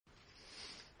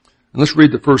And let's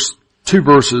read the first 2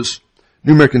 verses,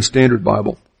 New American Standard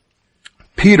Bible.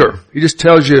 Peter, he just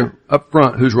tells you up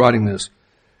front who's writing this.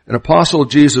 An apostle of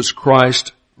Jesus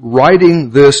Christ,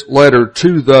 writing this letter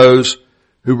to those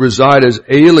who reside as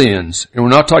aliens. And we're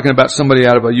not talking about somebody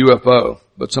out of a UFO,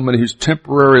 but somebody who's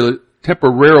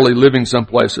temporarily living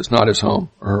someplace that's not his home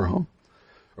or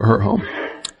her home.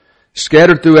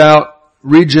 Scattered throughout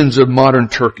regions of modern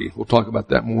Turkey. We'll talk about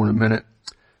that more in a minute.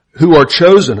 Who are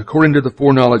chosen according to the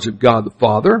foreknowledge of God the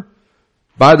Father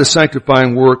by the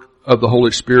sanctifying work of the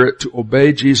Holy Spirit to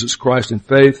obey Jesus Christ in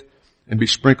faith and be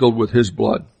sprinkled with His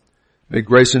blood. May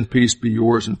grace and peace be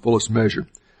yours in fullest measure.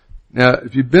 Now,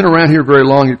 if you've been around here very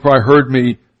long, you've probably heard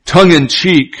me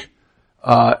tongue-in-cheek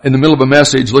in the middle of a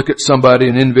message look at somebody,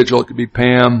 an individual. It could be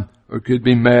Pam or it could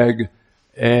be Meg,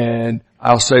 and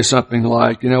I'll say something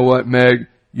like, you know what, Meg,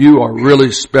 you are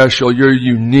really special, you're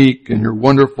unique, and you're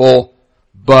wonderful,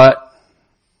 but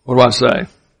what do I say?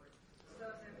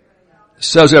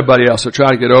 So does everybody else, so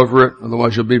try to get over it,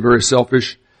 otherwise you'll be very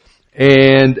selfish.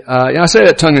 And I say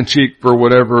that tongue-in-cheek for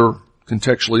whatever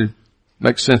contextually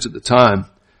makes sense at the time.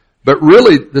 But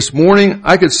really, this morning,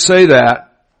 I could say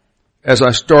that as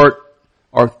I start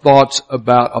our thoughts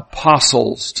about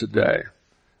apostles today.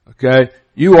 Okay?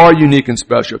 You are unique and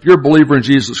special. If you're a believer in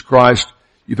Jesus Christ,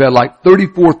 you've had like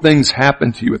 34 things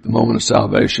happen to you at the moment of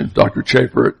salvation. Dr.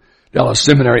 Chafer at Dallas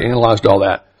Seminary analyzed all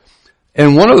that.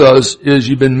 And one of those is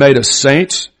you've been made a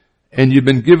saint and you've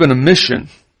been given a mission.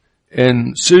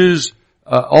 And Sue's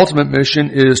ultimate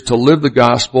mission is to live the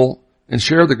gospel and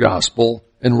share the gospel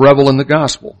and revel in the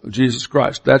gospel of Jesus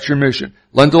Christ. That's your mission.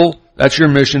 Lendl, that's your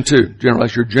mission too. General,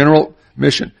 that's your general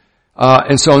mission.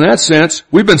 And so in that sense,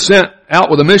 we've been sent out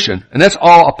with a mission. And that's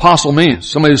all apostle means.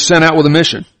 Somebody who's sent out with a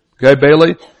mission. Okay,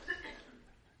 Bailey?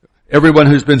 Everyone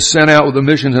who's been sent out with a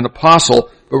mission is an apostle,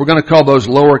 but we're going to call those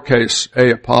lowercase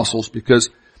a apostles because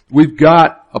we've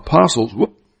got apostles.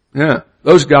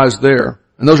 Those guys there.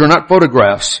 And those are not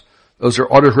photographs. Those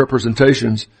are artist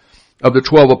representations of the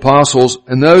 12 apostles,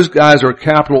 and those guys are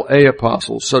capital A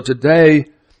apostles. So today,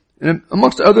 and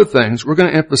amongst other things, we're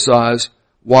going to emphasize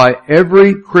why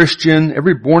every Christian,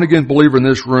 every born-again believer in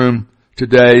this room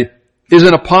today is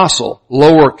an apostle,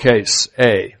 lowercase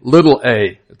a, little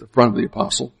a at the front of the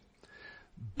apostle.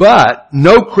 But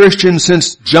no Christian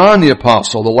since John the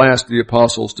Apostle, the last of the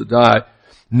apostles to die,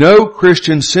 no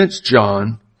Christian since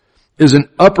John is an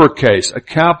uppercase, a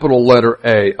capital letter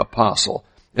A apostle.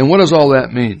 And what does all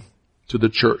that mean to the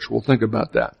church? We'll think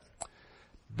about that.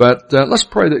 But let's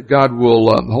pray that God will,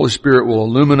 the Holy Spirit will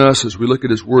illumine us as we look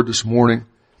at His Word this morning,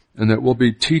 and that we'll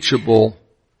be teachable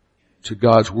to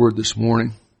God's Word this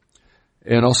morning.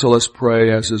 And also let's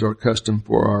pray, as is our custom,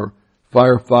 for our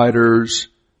firefighters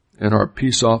and our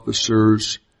peace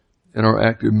officers and our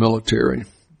active military.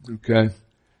 Okay?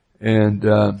 And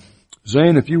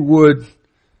Zane, if you would,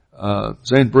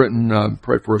 Zane Britton,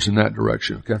 pray for us in that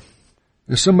direction, okay?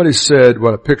 If somebody said,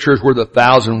 what, a picture is worth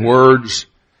 1,000 words.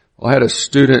 Well, I had a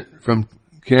student from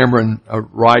Cameron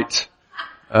write,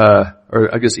 or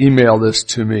I guess email this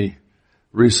to me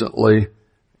recently.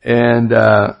 And,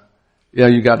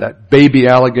 you got that baby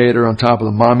alligator on top of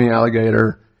the mommy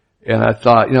alligator. And I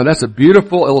thought, that's a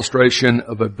beautiful illustration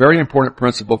of a very important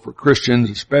principle for Christians,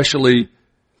 especially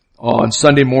on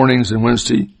Sunday mornings and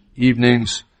Wednesday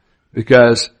evenings,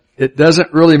 because it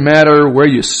doesn't really matter where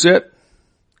you sit.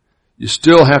 You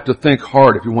still have to think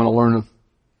hard if you want to learn them.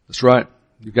 That's right.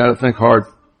 You got to think hard,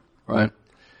 right?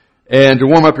 And to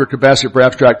warm up your capacity for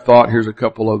abstract thought, here's a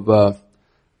couple of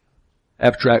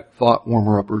abstract thought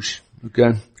warmer-uppers. Okay,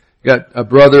 you got a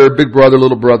brother, big brother,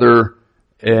 little brother,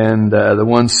 and the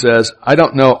one says, "I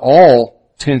don't know all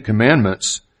 10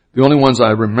 commandments. The only ones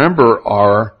I remember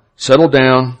are settle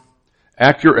down,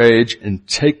 act your age, and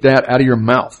take that out of your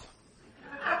mouth."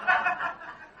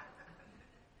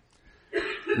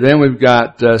 Then we've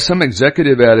got some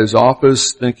executive at his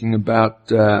office thinking about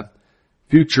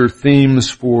future themes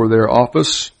for their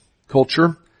office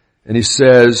culture. And he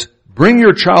says, bring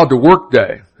your child to work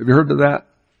day. Have you heard of that?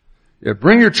 Yeah,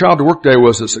 bring your child to work day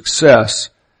was a success.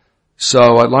 So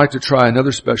I'd like to try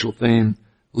another special theme.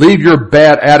 Leave your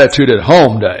bad attitude at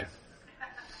home day.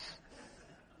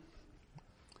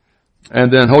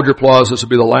 And then hold your applause. This will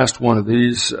be the last one of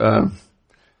these.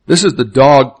 This is the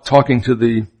dog talking to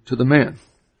the man.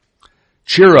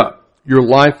 Cheer up. Your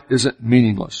life isn't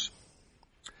meaningless.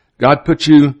 God put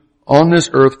you on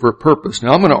this earth for a purpose.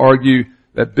 Now I'm going to argue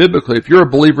that biblically, if you're a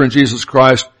believer in Jesus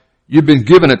Christ, you've been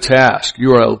given a task.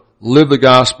 You are to live the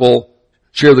gospel,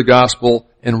 share the gospel,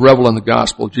 and revel in the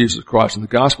gospel of Jesus Christ. And the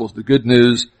gospel is the good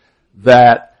news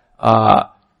that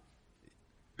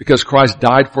because Christ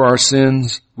died for our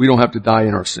sins, we don't have to die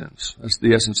in our sins. That's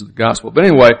the essence of the gospel. But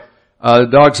anyway, the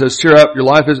dog says, cheer up, your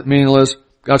life isn't meaningless.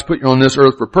 God's put you on this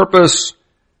earth for purpose.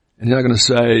 And he's not going to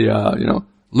say,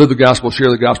 live the gospel,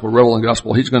 share the gospel, revel in the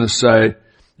gospel. He's going to say,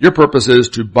 your purpose is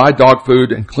to buy dog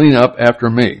food and clean up after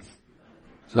me.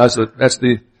 So that's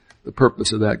the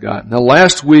purpose of that guy. Now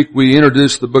last week we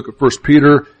introduced the book of 1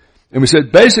 Peter, and we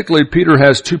said basically Peter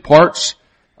has two parts.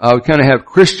 We kind of have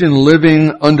Christian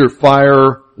living under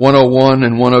fire 101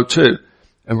 and 102.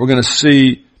 And we're going to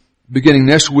see, beginning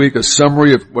next week, a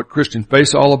summary of what Christian faith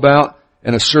is all about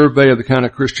and a survey of the kind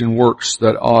of Christian works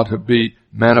that ought to be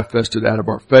manifested out of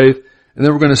our faith. And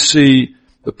then we're going to see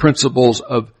the principles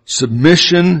of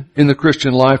submission in the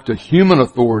Christian life to human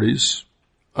authorities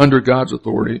under God's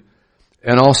authority,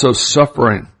 and also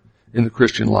suffering in the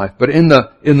Christian life. But in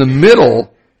the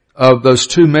middle of those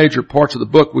two major parts of the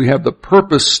book, we have the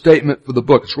purpose statement for the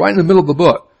book. It's right in the middle of the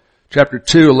book. Chapter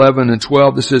 2, 11, and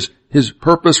 12. This is his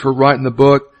purpose for writing the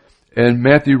book. And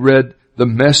Matthew read the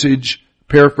Message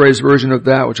paraphrase version of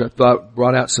that, which I thought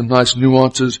brought out some nice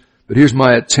nuances. But here's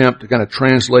my attempt to kind of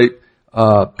translate,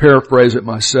 paraphrase it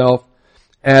myself.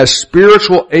 As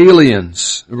spiritual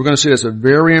aliens, and we're going to see that's a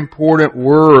very important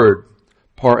word,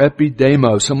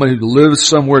 parepidemos, somebody who lives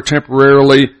somewhere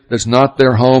temporarily that's not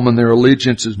their home, and their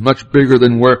allegiance is much bigger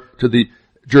than to the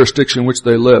jurisdiction in which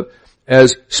they live.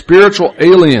 As spiritual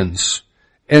aliens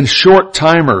and short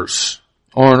timers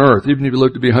on earth, even if you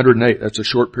live to be 108, that's a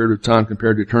short period of time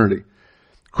compared to eternity.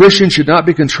 Christians should not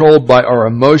be controlled by our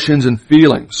emotions and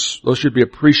feelings. Those should be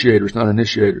appreciators, not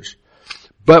initiators.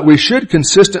 But we should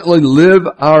consistently live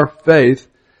our faith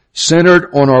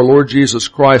centered on our Lord Jesus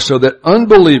Christ, so that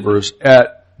unbelievers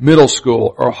at middle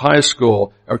school or high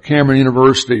school or Cameron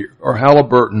University or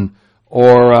Halliburton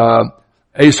or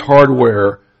Ace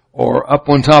Hardware or up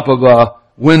on top of a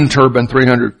wind turbine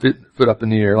 300 foot up in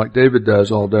the air like David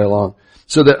does all day long,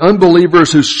 so that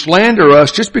unbelievers who slander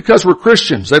us just because we're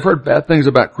Christians, they've heard bad things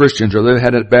about Christians or they've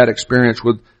had a bad experience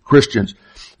with Christians,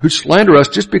 who slander us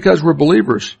just because we're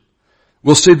believers,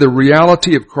 we'll see the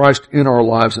reality of Christ in our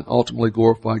lives and ultimately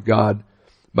glorify God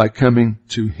by coming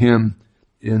to Him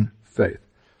in faith.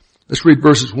 Let's read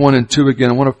verses 1 and 2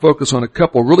 again. I want to focus on a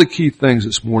couple of really key things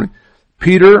this morning.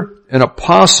 Peter, an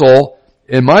apostle,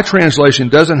 in my translation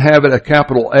doesn't have it a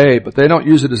capital A, but they don't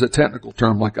use it as a technical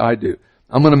term like I do.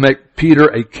 I'm going to make Peter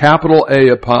a capital A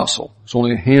apostle. There's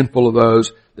only a handful of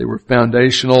those. They were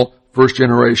foundational, first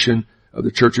generation of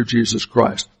the Church of Jesus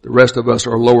Christ. The rest of us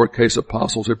are lowercase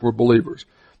apostles if we're believers.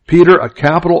 Peter, a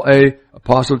capital A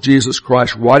apostle of Jesus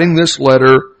Christ, writing this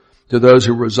letter to those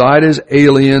who reside as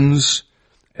aliens,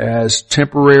 as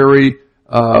temporary,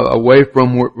 away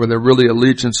from where their really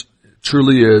allegiance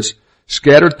truly is,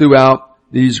 scattered throughout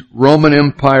these Roman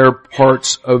Empire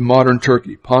parts of modern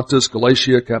Turkey, Pontus,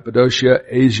 Galatia, Cappadocia,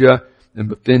 Asia, and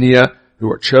Bithynia, who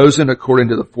are chosen according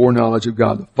to the foreknowledge of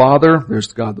God the Father. There's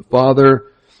God the Father.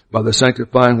 By the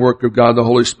sanctifying work of God the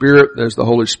Holy Spirit, there's the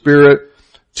Holy Spirit.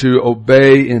 To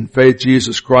obey in faith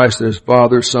Jesus Christ, there's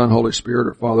Father, Son, Holy Spirit,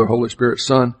 or Father, Holy Spirit,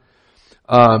 Son.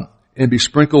 And be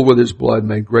sprinkled with His blood.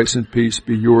 May grace and peace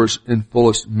be yours in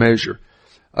fullest measure.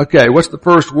 Okay, what's the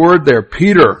first word there?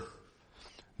 Peter.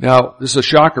 Now, this is a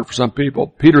shocker for some people.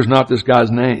 Peter's not this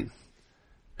guy's name.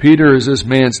 Peter is this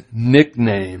man's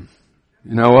nickname.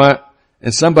 You know what?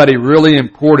 And somebody really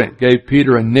important gave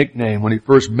Peter a nickname when he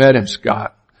first met him,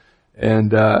 Scott.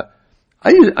 And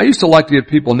I used to like to give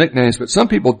people nicknames, but some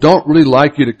people don't really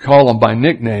like you to call them by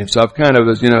nicknames. So I've kind of,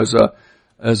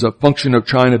 as a function of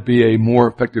trying to be a more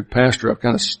effective pastor, I've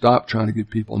kind of stopped trying to give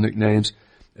people nicknames.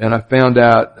 And I found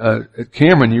out at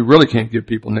Cameron, you really can't give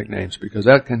people nicknames because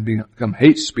that can become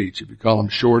hate speech if you call them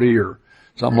Shorty or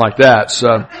something like that.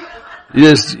 So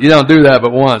you don't do that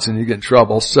but once and you get in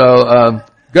trouble. So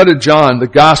go to John, the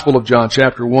Gospel of John,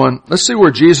 chapter 1. Let's see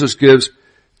where Jesus gives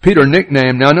Peter a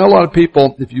nickname. Now I know a lot of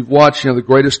people, if you've watched, the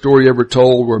greatest story ever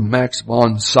told where Max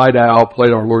von Sydow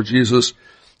played our Lord Jesus,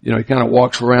 he kind of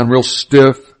walks around real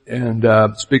stiff and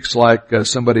speaks like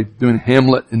somebody doing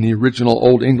Hamlet in the original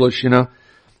Old English,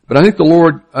 But I think the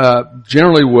Lord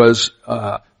generally was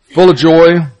full of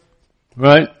joy,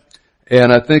 right?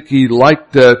 And I think He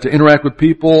liked to interact with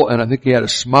people, and I think He had a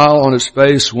smile on His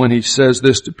face when He says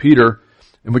this to Peter.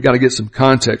 And we got to get some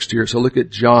context here. So look at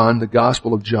John, the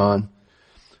Gospel of John.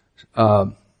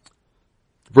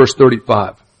 Verse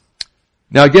 35.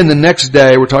 Now again, the next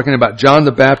day, we're talking about John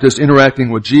the Baptist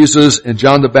interacting with Jesus and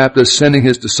John the Baptist sending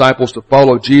his disciples to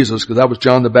follow Jesus, because that was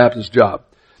John the Baptist's job.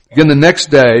 Again, the next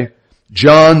day,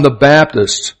 John the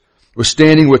Baptist was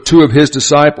standing with two of his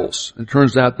disciples. It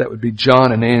turns out that would be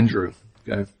John and Andrew.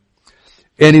 Okay.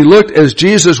 And he looked as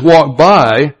Jesus walked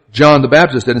by, John the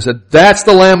Baptist did and said, that's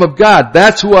the Lamb of God.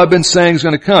 That's who I've been saying is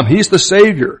going to come. He's the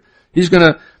Savior. He's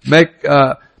going to make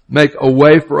a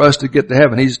way for us to get to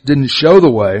heaven. He didn't show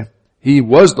the way. He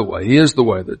was the way. He is the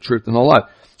way, the truth, and the life.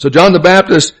 So John the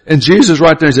Baptist and Jesus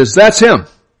right there, he says, that's him.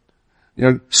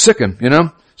 Sick him,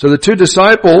 So the two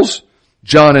disciples,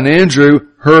 John and Andrew,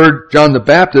 heard John the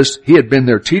Baptist. He had been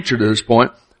their teacher to this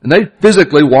point, and they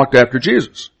physically walked after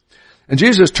Jesus. And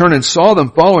Jesus turned and saw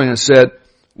them following and said,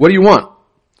 what do you want?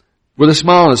 With a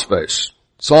smile on his face,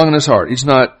 song in his heart. He's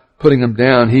not putting them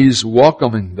down. He's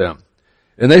welcoming them.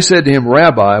 And they said to him,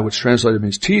 Rabbi, which translated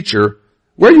means teacher,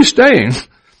 where are you staying?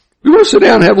 We want to sit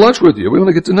down and have lunch with you. We want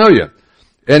to get to know you.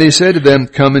 And he said to them,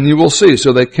 come and you will see.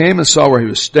 So they came and saw where he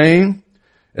was staying,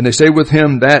 and they stayed with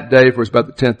him that day, for it was about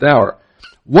the 10th hour.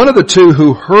 One of the two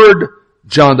who heard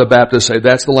John the Baptist say,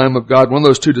 that's the Lamb of God, one of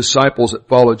those two disciples that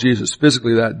followed Jesus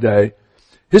physically that day,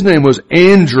 his name was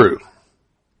Andrew.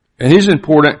 And he's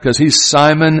important because he's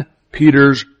Simon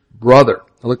Peter's brother.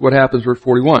 Now look what happens, verse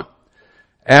 41.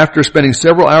 After spending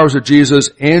several hours with Jesus,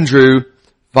 Andrew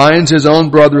finds his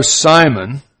own brother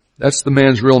Simon. That's the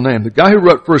man's real name. The guy who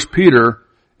wrote 1 Peter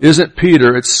isn't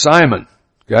Peter, it's Simon.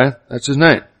 Okay? That's his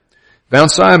name.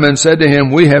 Found Simon, said to him,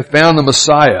 we have found the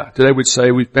Messiah. Today we'd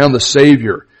say we found the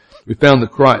Savior. We found the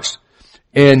Christ.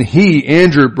 And he,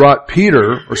 Andrew, brought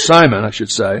Peter, or Simon, I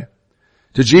should say,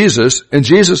 to Jesus. And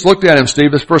Jesus looked at him,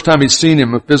 Steve. It's the first time he's seen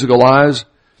him with physical eyes.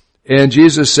 And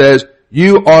Jesus says,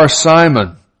 you are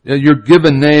Simon. Your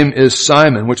given name is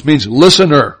Simon, which means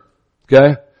listener.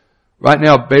 Okay? Right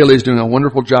now, Bailey is doing a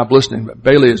wonderful job listening, but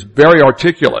Bailey is very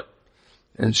articulate.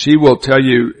 And she will tell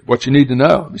you what you need to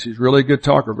know. I mean, she's really a good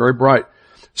talker, very bright.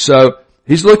 So,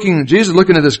 Jesus is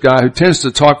looking at this guy who tends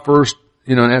to talk first,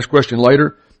 and ask a question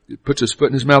later. He puts his foot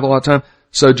in his mouth a lot of time.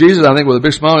 So Jesus, I think, with a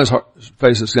big smile on his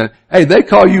face is saying, hey, they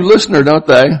call you listener, don't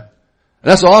they? And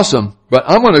that's awesome. But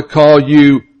I'm going to call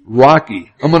you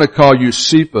Rocky. I'm going to call you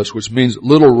Cephas, which means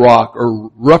little rock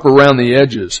or rough around the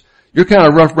edges. You're kind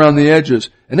of rough around the edges.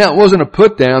 And that wasn't a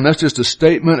put down. That's just a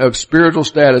statement of spiritual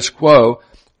status quo.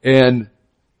 And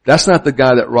that's not the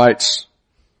guy that writes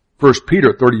 1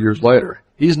 Peter 30 years later.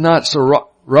 He's not so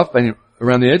rough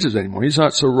around the edges anymore. He's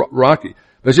not so rocky.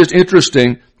 But it's just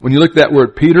interesting when you look at that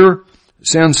word Peter. It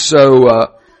sounds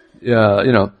so,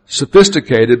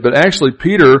 sophisticated, but actually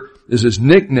Peter is his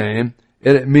nickname,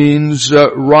 and it means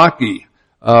rocky,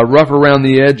 rough around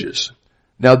the edges.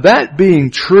 Now that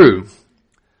being true,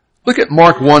 look at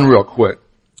Mark 1 real quick.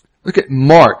 Look at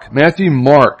Mark, Matthew,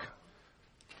 Mark,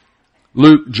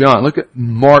 Luke, John. Look at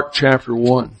Mark chapter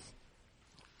 1.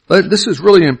 This is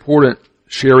really important,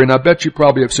 Sherry, and I bet you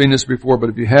probably have seen this before,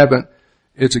 but if you haven't,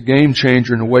 it's a game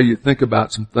changer in the way you think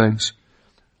about some things.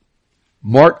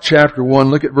 Mark chapter 1,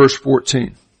 look at verse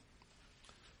 14.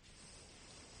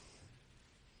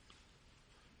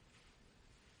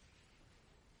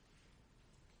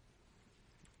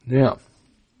 Now,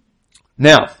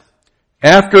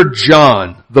 after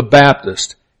John the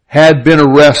Baptist had been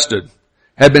arrested,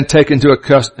 had been taken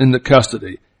into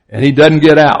custody, and he doesn't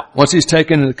get out. Once he's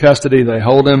taken into custody, they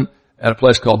hold him at a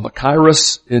place called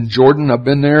Machaerus in Jordan. I've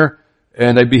been there,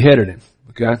 and they beheaded him.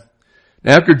 Okay?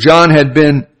 Now, after John had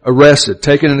been arrested,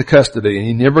 taken into custody, and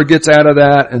he never gets out of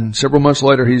that, and several months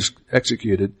later he's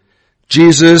executed,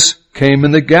 Jesus came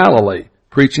into Galilee,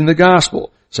 preaching the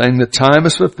gospel, saying the time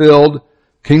is fulfilled,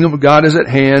 kingdom of God is at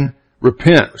hand,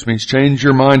 repent, which means change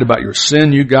your mind about your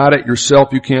sin. You got it yourself,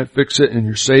 you can't fix it, and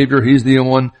your Savior, He's the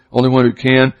only one who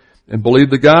can, and believe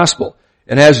the gospel.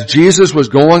 And as Jesus was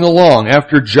going along,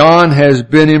 after John has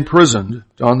been imprisoned,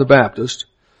 John the Baptist,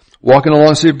 walking along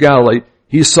the Sea of Galilee,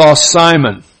 he saw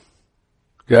Simon.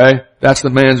 Okay? That's the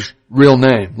man's real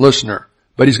name, listener.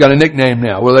 But he's got a nickname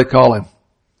now. What do they call him?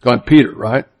 Call him Peter,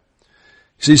 right?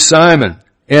 He sees Simon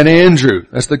and Andrew.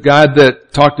 That's the guy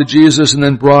that talked to Jesus and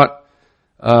then brought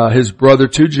his brother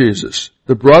to Jesus.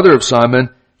 The brother of Simon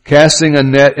casting a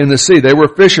net in the sea. They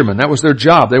were fishermen. That was their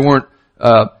job. They weren't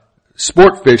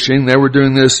sport fishing. They were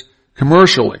doing this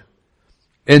commercially.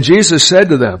 And Jesus said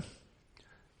to them,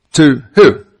 to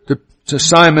who? To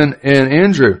Simon and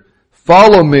Andrew,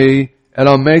 follow me and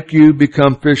I'll make you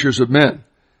become fishers of men.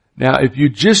 Now, if you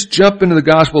just jump into the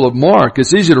Gospel of Mark,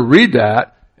 it's easy to read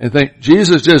that and think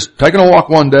Jesus just taking a walk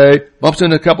one day, bumps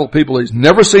into a couple of people he's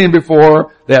never seen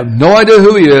before, they have no idea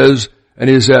who he is, and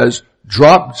he says,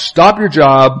 stop your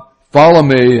job, follow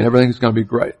me, and everything's going to be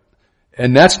great.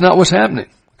 And that's not what's happening,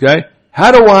 okay?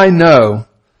 How do I know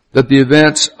that the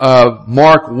events of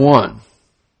Mark 1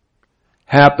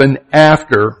 happen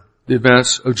after the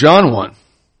events of John 1?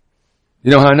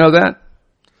 You know how I know that?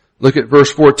 Look at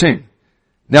verse 14.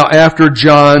 Now after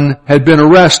John had been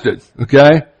arrested,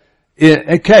 okay?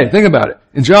 Okay, think about it.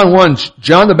 In John 1,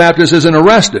 John the Baptist isn't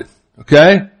arrested.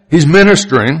 Okay? He's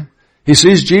ministering. He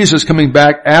sees Jesus coming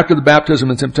back after the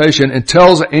baptism and temptation and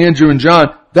tells Andrew and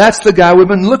John, that's the guy we've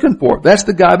been looking for. That's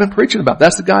the guy I've been preaching about.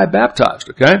 That's the guy I baptized.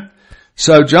 Okay?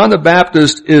 So John the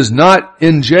Baptist is not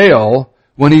in jail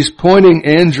when he's pointing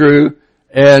Andrew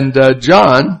and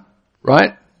John,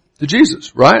 right, to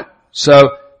Jesus, right?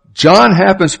 So John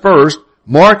happens first,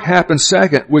 Mark happens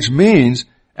second, which means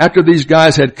after these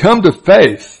guys had come to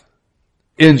faith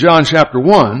in John chapter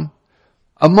 1,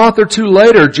 a month or two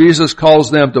later, Jesus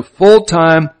calls them to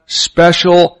full-time,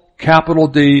 special, capital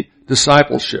D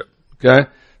discipleship. Okay?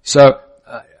 So,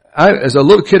 as a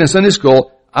little kid in Sunday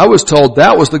school, I was told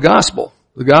that was the gospel.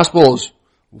 The gospel is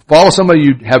follow somebody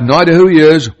you have no idea who he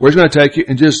is, where he's going to take you,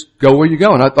 and just go where you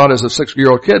go. And I thought as a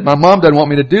 6-year-old kid, my mom doesn't want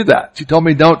me to do that. She told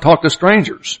me don't talk to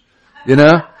strangers. You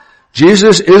know?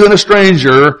 Jesus isn't a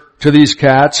stranger to these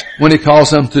cats when he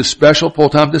calls them to special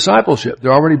full-time discipleship.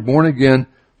 They're already born again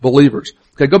believers.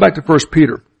 Okay, go back to 1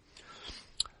 Peter.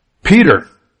 Peter,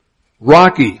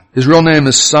 Rocky, his real name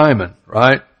is Simon,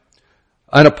 right?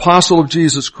 An apostle of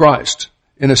Jesus Christ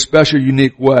in a special,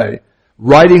 unique way,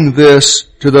 writing this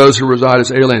to those who reside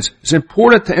as aliens. It's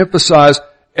important to emphasize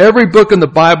every book in the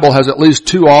Bible has at least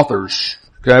two authors.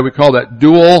 Okay, we call that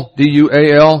dual,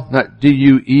 D-U-A-L, not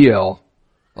D-U-E-L.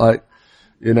 Like,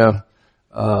 you know,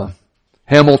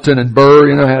 Hamilton and Burr,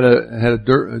 you know, had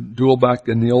a duel back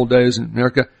in the old days in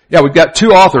America. Yeah, we've got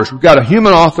two authors. We've got a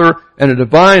human author and a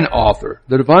divine author.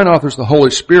 The divine author is the Holy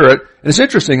Spirit. And it's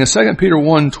interesting, in 2 Peter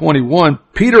 1:21,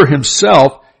 Peter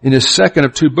himself, in his second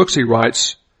of two books he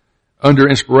writes, under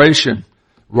inspiration,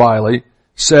 Riley,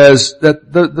 says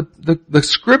that the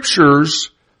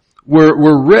scriptures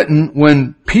were written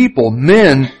when people,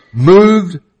 men,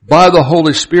 moved by the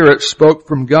Holy Spirit spoke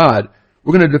from God.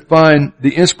 We're going to define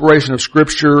the inspiration of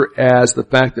Scripture as the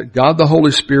fact that God the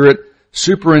Holy Spirit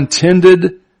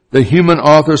superintended the human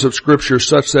authors of Scripture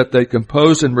such that they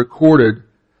composed and recorded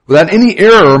without any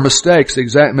error or mistakes the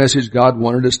exact message God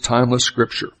wanted as timeless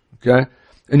Scripture. Okay?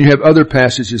 And you have other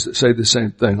passages that say the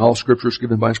same thing. All Scripture is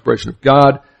given by inspiration of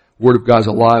God. Word of God is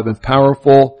alive and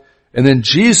powerful. And then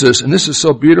Jesus, and this is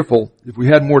so beautiful, if we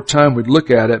had more time we'd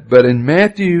look at it, but in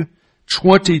Matthew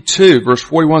 22, verse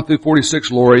 41 through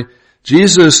 46, Lori,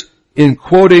 Jesus, in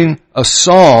quoting a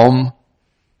psalm,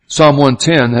 Psalm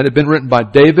 110, that had been written by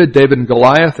David and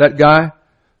Goliath, that guy,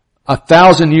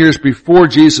 1,000 years before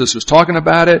Jesus was talking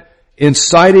about it, in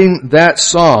citing that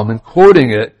psalm and quoting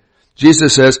it,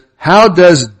 Jesus says, how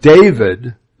does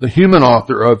David, the human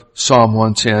author of Psalm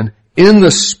 110, in the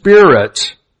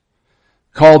Spirit,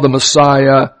 call the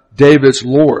Messiah David's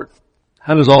Lord?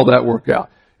 How does all that work out?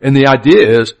 And the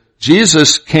idea is,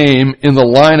 Jesus came in the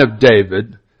line of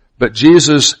David, but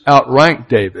Jesus outranked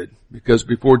David, because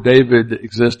before David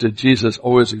existed, Jesus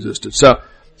always existed. So,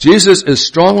 Jesus is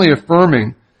strongly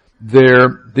affirming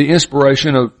the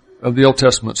inspiration of the Old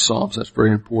Testament Psalms. That's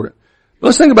very important. But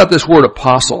let's think about this word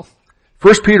apostle.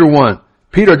 1 Peter 1.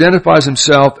 Peter identifies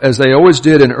himself as they always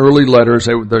did in early letters.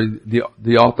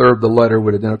 The author of the letter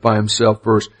would identify himself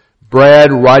first.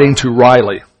 Brad writing to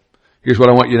Riley. Here's what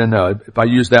I want you to know. If I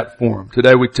use that form.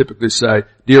 Today we typically say,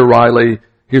 Dear Riley,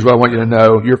 here's what I want you to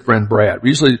know, your friend Brad. We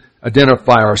usually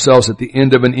identify ourselves at the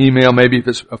end of an email, maybe if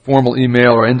it's a formal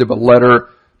email or end of a letter.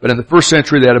 But in the first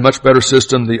century they had a much better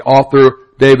system. The author,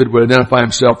 David, would identify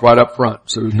himself right up front.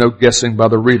 So there's no guessing by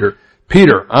the reader.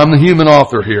 Peter, I'm the human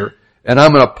author here. And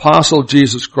I'm an apostle of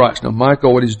Jesus Christ. Now,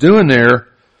 Michael, what he's doing there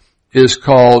is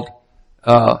called,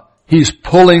 he's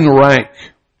pulling rank.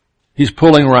 He's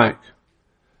pulling rank.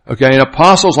 Okay, an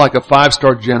apostle's like a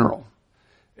 5-star general.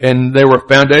 And they were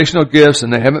foundational gifts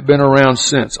and they haven't been around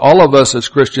since. All of us as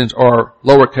Christians are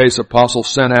lowercase apostles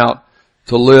sent out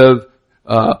to live,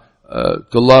 to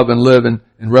love and live and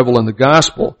revel in the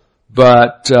gospel.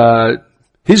 But,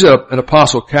 he's an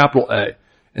apostle, capital A.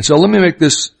 And so let me make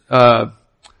this,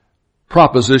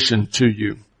 proposition to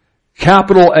you.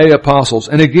 Capital A apostles.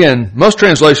 And again, most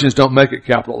translations don't make it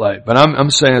capital A, but I'm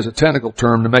saying as a technical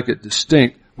term to make it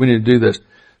distinct, we need to do this.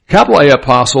 Capital A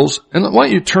apostles, and why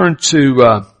don't you turn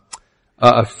to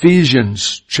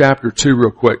Ephesians chapter 2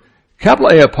 real quick.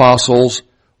 Capital A apostles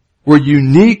were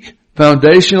unique,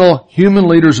 foundational human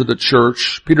leaders of the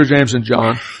church, Peter, James, and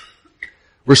John,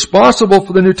 responsible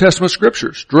for the New Testament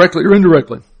scriptures, directly or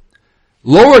indirectly.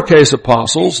 Lowercase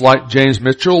apostles, like James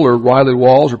Mitchell or Riley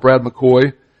Walls or Brad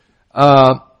McCoy,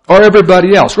 are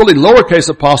everybody else. Really, lowercase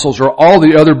apostles are all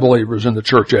the other believers in the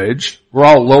church age. We're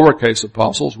all lowercase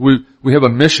apostles. We have a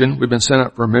mission. We've been sent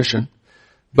out for a mission.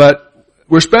 But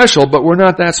we're special, but we're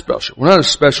not that special. We're not as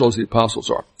special as the apostles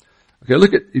are. Okay,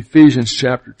 look at Ephesians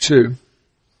chapter 2.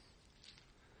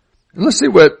 And let's see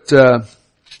what the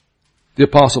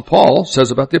Apostle Paul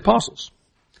says about the apostles.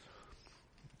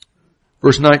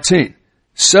 Verse 19.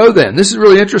 So then, this is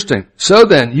really interesting. So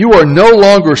then, you are no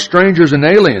longer strangers and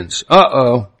aliens.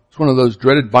 It's one of those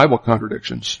dreaded Bible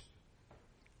contradictions.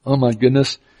 Oh my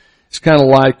goodness. It's kind of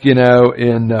like,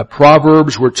 in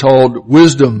Proverbs we're told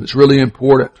wisdom is really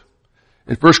important.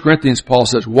 In 1 Corinthians Paul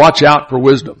says, watch out for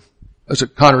wisdom. That's a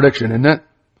contradiction, isn't it?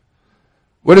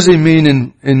 What does he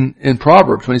mean in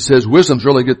Proverbs when he says wisdom's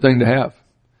really a good thing to have?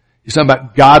 He's talking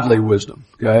about godly wisdom,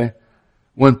 okay?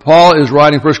 When Paul is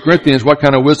writing 1 Corinthians, what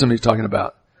kind of wisdom he's talking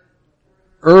about?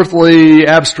 Earthly,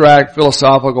 abstract,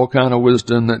 philosophical kind of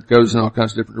wisdom that goes in all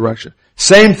kinds of different directions.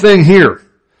 Same thing here.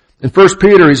 In 1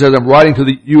 Peter, he says, I'm writing to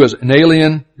you as an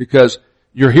alien because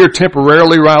you're here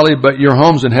temporarily, Riley, but your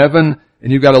home's in heaven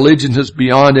and you've got allegiances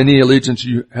beyond any allegiance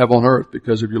you have on earth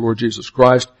because of your Lord Jesus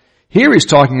Christ. Here he's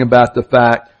talking about the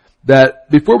fact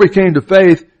that before we came to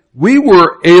faith, we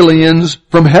were aliens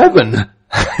from heaven.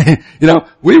 Didn't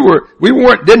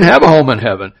have a home in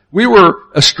heaven. We were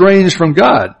estranged from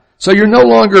God. So you're no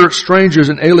longer strangers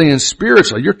and aliens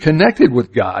spiritually. You're connected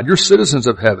with God. You're citizens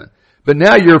of heaven. But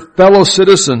now you're fellow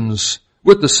citizens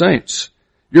with the saints.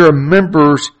 You're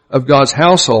members of God's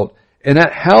household. And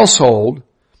that household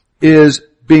is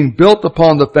being built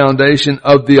upon the foundation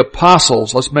of the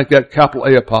apostles. Let's make that capital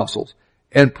A apostles.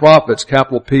 And prophets,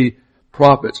 capital P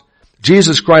prophets.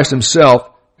 Jesus Christ himself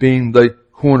being the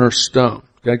cornerstone.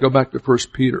 Okay, go back to 1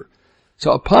 Peter.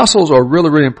 So apostles are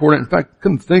really, really important. In fact, I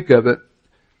couldn't think of it.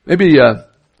 Maybe,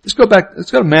 let's go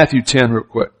to Matthew 10 real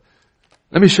quick.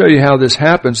 Let me show you how this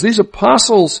happens. These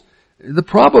apostles, the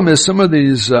problem is some of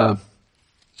these,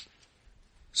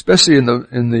 especially in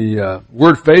the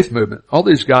Word Faith movement, all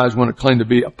these guys want to claim to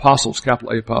be apostles,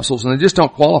 capital A apostles, and they just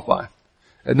don't qualify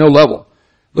at no level.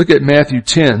 Look at Matthew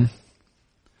 10.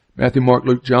 Matthew, Mark,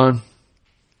 Luke, John.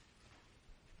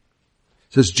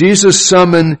 It says, Jesus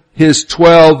summoned his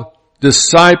 12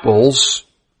 disciples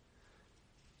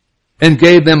and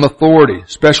gave them authority,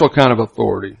 special kind of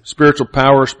authority, spiritual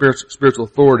power, spiritual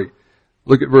authority.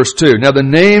 Look at verse 2. Now the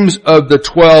names of the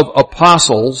 12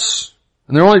 apostles,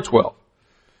 and there are only 12,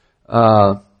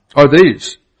 are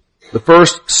these. The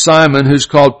first, Simon, who's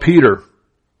called Peter.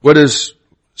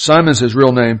 Simon's his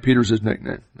real name, Peter's his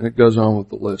nickname. And it goes on with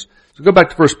the list. So go back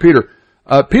to 1 Peter.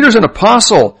 Peter's an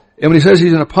apostle, and when he says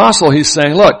he's an apostle, he's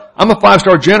saying, look, I'm a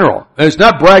 5-star general. And it's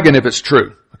not bragging if it's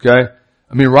true, okay?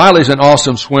 I mean, Riley's an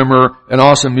awesome swimmer, an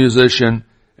awesome musician,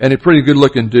 and a pretty good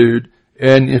looking dude.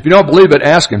 And if you don't believe it,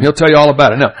 ask him. He'll tell you all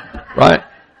about it. No, right?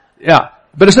 Yeah.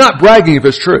 But it's not bragging if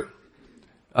it's true.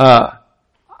 I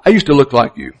used to look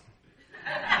like you.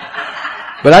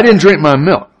 But I didn't drink my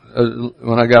milk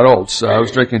when I got old, so I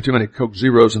was drinking too many Coke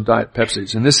Zeros and Diet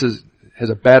Pepsis. And this has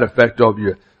a bad effect on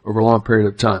you over a long period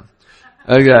of time.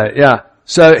 Okay, yeah.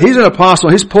 So he's an apostle.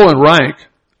 He's pulling rank,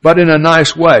 but in a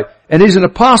nice way. And he's an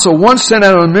apostle, once sent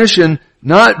out on a mission,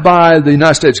 not by the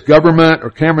United States government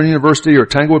or Cameron University or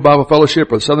Tanglewood Bible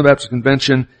Fellowship or the Southern Baptist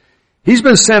Convention. He's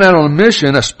been sent out on a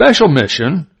mission, a special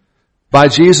mission, by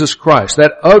Jesus Christ.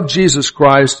 That of Jesus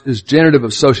Christ is genitive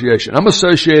association. I'm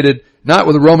associated not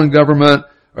with the Roman government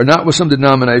or not with some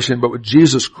denomination, but with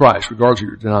Jesus Christ, regardless of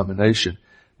your denomination.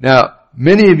 Now,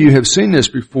 many of you have seen this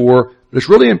before, but it's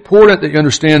really important that you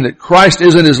understand that Christ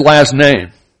isn't his last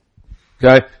name.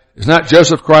 Okay? It's not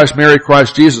Joseph Christ, Mary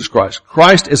Christ, Jesus Christ.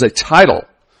 Christ is a title.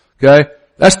 Okay?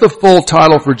 That's the full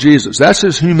title for Jesus. That's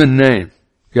his human name.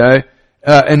 Okay?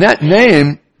 And that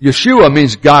name, Yeshua,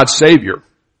 means God Savior.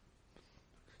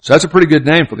 So that's a pretty good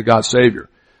name for the God Savior.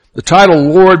 The title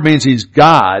Lord means he's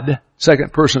God,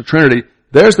 second person of Trinity.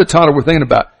 There's the title we're thinking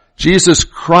about. Jesus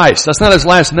Christ. That's not his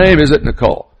last name, is it,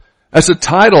 Nicole? That's a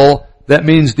title that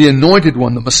means the anointed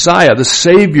one, the Messiah, the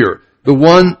Savior. The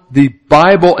one the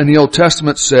Bible and the Old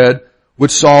Testament said would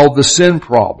solve the sin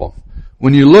problem.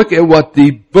 When you look at what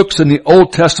the books in the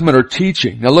Old Testament are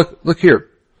teaching, now look here.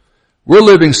 We're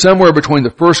living somewhere between the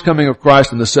first coming of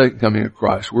Christ and the second coming of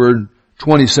Christ. We're in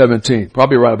 2017,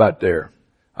 probably right about there.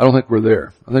 I don't think we're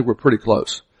there. I think we're pretty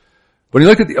close. When you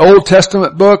look at the Old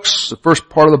Testament books, the first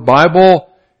part of the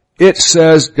Bible, it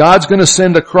says God's going to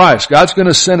send a Christ. God's going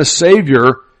to send a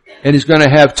Savior, and he's going to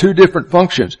have two different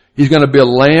functions. He's going to be a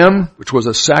lamb, which was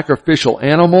a sacrificial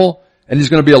animal, and he's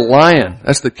going to be a lion.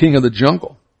 That's the king of the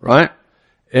jungle, right?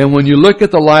 And when you look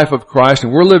at the life of Christ,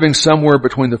 and we're living somewhere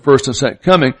between the first and second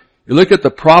coming, you look at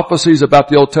the prophecies about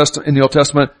the Old Testament, in the Old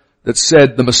Testament that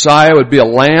said the Messiah would be a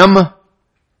lamb,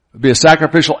 would be a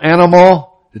sacrificial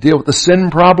animal to deal with the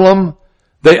sin problem.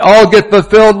 They all get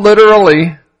fulfilled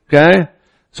literally, okay?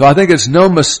 So I think it's no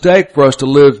mistake for us to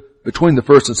live between the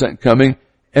first and second coming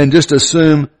and just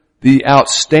assume the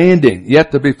outstanding,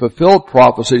 yet to be fulfilled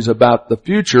prophecies about the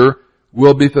future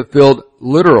will be fulfilled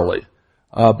literally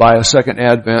by a second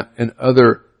advent and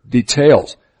other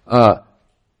details.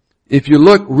 If you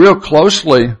look real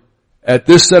closely at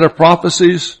this set of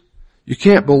prophecies, you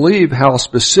can't believe how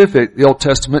specific the Old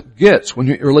Testament gets when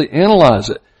you really analyze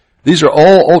it. These are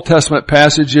all Old Testament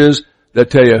passages that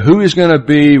tell you who he's going to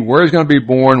be, where he's going to be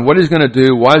born, what he's going to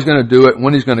do, why he's going to do it,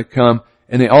 when he's going to come,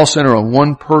 and they all center on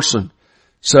one person.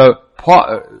 So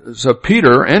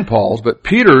Peter and Paul's, but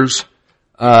Peter's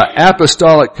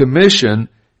apostolic commission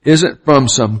isn't from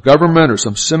some government or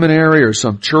some seminary or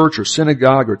some church or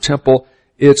synagogue or temple.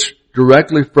 It's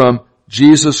directly from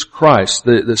Jesus Christ,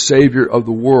 the Savior of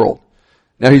the world.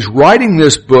 Now he's writing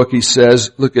this book, he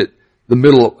says, look at the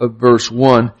middle of verse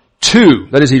 1,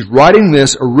 that is, he's writing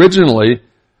this originally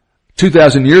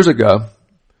 2,000 years ago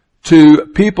to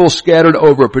people scattered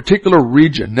over a particular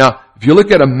region. Now, if you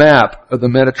look at a map of the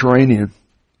Mediterranean,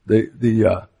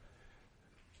 the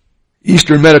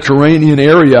Eastern Mediterranean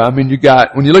area, I mean,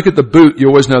 when you look at the boot, you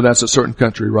always know that's a certain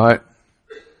country, right?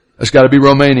 That's gotta be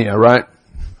Romania, right?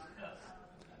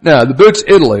 No, the boot's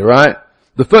Italy, right?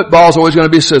 The football's always gonna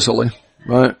be Sicily,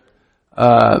 right?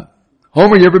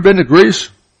 Homer, you ever been to Greece?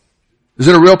 Is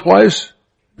it a real place?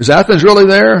 Is Athens really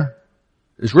there?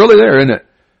 It's really there, isn't it?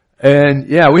 And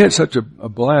yeah, we had such a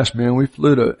blast, man. We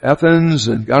flew to Athens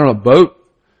and got on a boat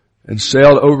and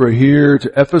sailed over here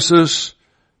to Ephesus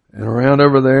and around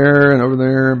over there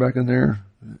and back in there.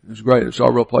 It was great. It's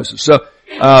all real places. So,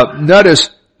 notice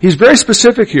he's very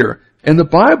specific here. And the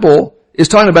Bible is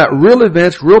talking about real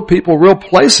events, real people, real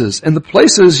places. And the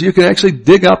places you can actually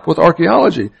dig up with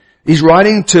archaeology. He's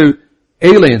writing to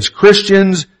aliens,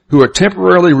 Christians who are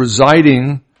temporarily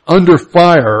residing under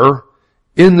fire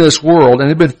in this world and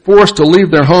have been forced to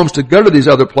leave their homes to go to these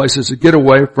other places to get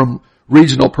away from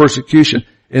regional persecution.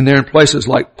 And they're in places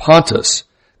like Pontus,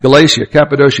 Galatia,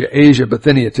 Cappadocia, Asia,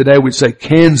 Bithynia. Today we'd say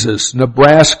Kansas,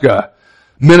 Nebraska,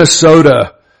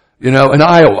 Minnesota, and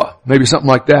Iowa, maybe something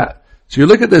like that. So you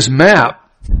look at this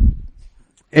map,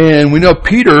 and we know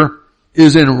Peter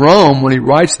is in Rome when he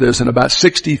writes this in about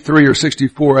 63 or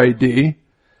 64 AD.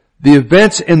 The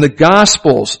events in the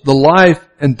Gospels, the life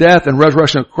and death and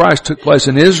resurrection of Christ took place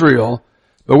in Israel,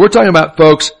 but we're talking about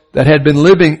folks that had been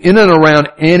living in and around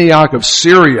Antioch of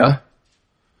Syria,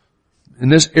 in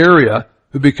this area,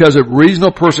 who because of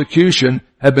regional persecution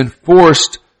had been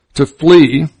forced to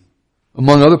flee,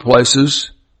 among other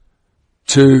places,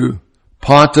 to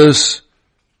Pontus,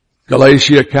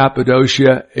 Galatia,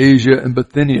 Cappadocia, Asia, and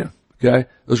Bithynia. Okay?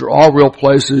 Those are all real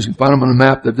places. You can find them on a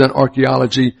map. They've done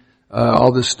archaeology.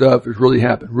 All this stuff has really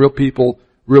happened. Real people,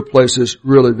 real places,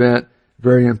 real event.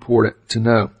 Very important to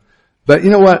know. But you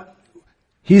know what?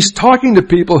 He's talking to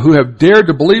people who have dared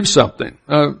to believe something.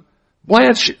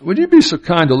 Blanche, would you be so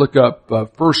kind to look up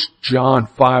 1 John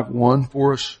 5:1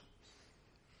 for us?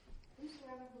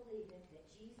 Whosoever believeth that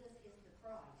Jesus is the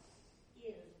Christ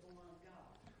is born of God.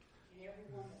 And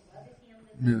everyone that loveth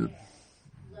him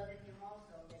that loveth him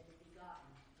also that is begotten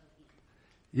of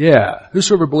him. Yeah.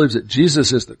 Whosoever believes that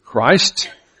Jesus is the Christ,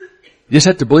 you just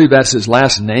have to believe that's his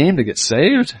last name to get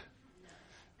saved?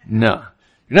 No.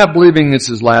 You're not believing it's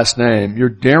his last name. You're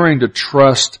daring to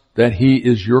trust that he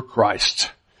is your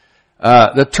Christ.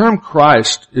 The term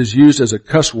Christ is used as a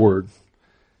cuss word.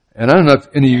 And I don't know if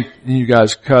any of you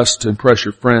guys cuss to impress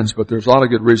your friends, but there's a lot of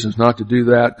good reasons not to do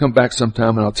that. Come back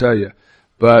sometime and I'll tell you.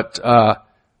 But,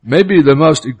 maybe the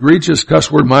most egregious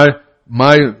cuss word, my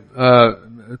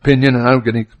opinion, and I don't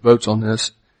get any votes on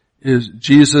this, is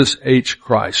Jesus H.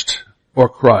 Christ,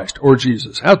 or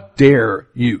Jesus. How dare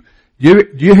you? Do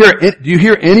you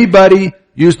hear anybody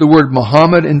use the word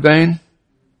Muhammad in vain?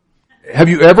 Have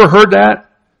you ever heard that?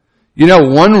 You know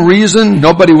one reason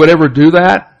nobody would ever do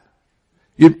that?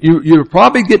 You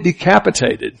probably get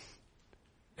decapitated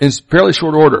in fairly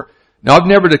short order. Now I've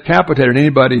never decapitated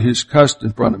anybody who's cussed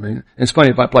in front of me. And it's funny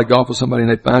if I play golf with somebody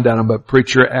and they find out I'm a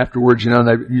preacher afterwards, and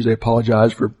they usually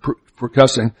apologize for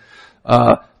cussing,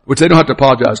 which they don't have to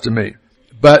apologize to me.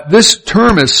 But this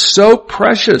term is so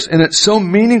precious and it's so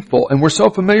meaningful and we're so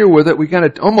familiar with it, we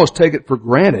gotta almost take it for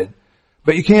granted.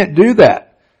 But you can't do that.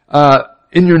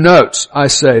 In your notes, I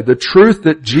say, the truth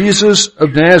that Jesus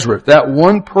of Nazareth, that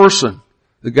one person,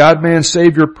 the God-man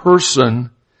Savior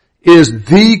person, is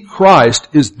the Christ,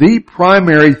 is the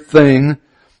primary thing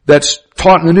that's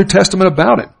taught in the New Testament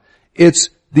about him. It's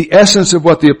the essence of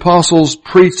what the apostles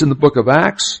preached in the book of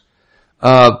Acts.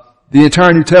 The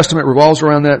entire New Testament revolves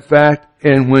around that fact.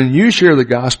 And when you share the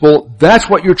gospel, that's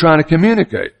what you're trying to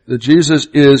communicate. That Jesus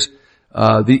is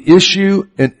the issue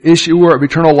and issuer of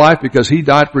eternal life because he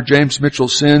died for James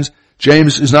Mitchell's sins.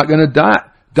 James is not going to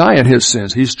die in his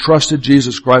sins. He's trusted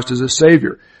Jesus Christ as his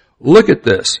Savior. Look at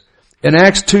this. In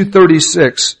Acts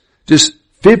 2:36, just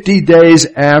 50 days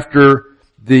after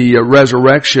the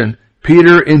resurrection,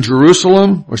 Peter in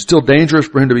Jerusalem, or still dangerous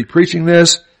for him to be preaching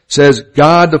this, says,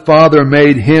 God the Father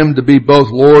made him to be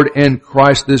both Lord and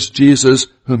Christ, this Jesus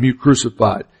whom you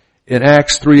crucified. In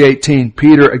Acts 3:18,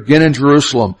 Peter again in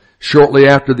Jerusalem, shortly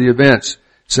after the events,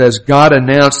 says God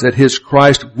announced that his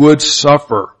Christ would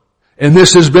suffer. And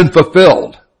this has been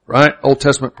fulfilled, right? Old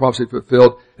Testament prophecy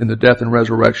fulfilled in the death and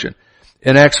resurrection.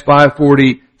 In Acts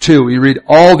 5:42, we read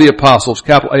all the apostles,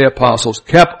 capital A apostles,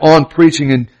 kept on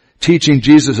preaching and teaching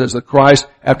Jesus as the Christ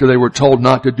after they were told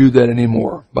not to do that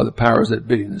anymore by the powers that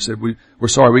be. And they said, we're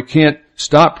sorry, we can't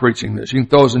stop preaching this. You can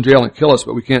throw us in jail and kill us,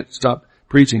 but we can't stop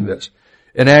preaching this.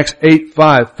 In Acts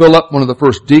 8:5, Philip, one of the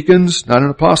first deacons, not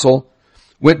an apostle,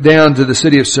 went down to the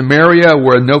city of Samaria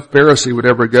where no Pharisee would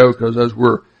ever go because those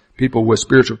were people with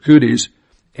spiritual cooties.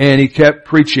 And he kept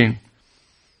preaching,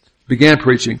 began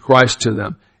preaching Christ to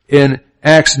them. In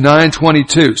Acts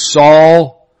 9:22,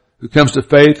 Saul, who comes to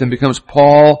faith and becomes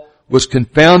Paul, was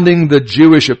confounding the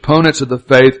Jewish opponents of the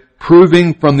faith,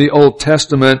 proving from the Old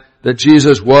Testament that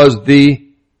Jesus was the,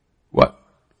 what?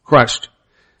 Christ.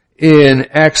 In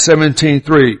Acts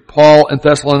 17:3, Paul in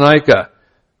Thessalonica,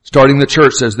 starting the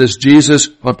church, says, this Jesus,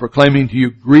 I'm proclaiming to you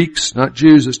Greeks, not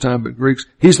Jews this time, but Greeks,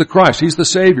 he's the Christ, he's the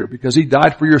Savior, because he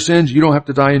died for your sins, you don't have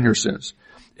to die in your sins.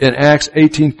 In Acts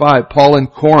 18:5, Paul in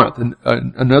Corinth,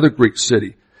 another Greek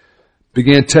city,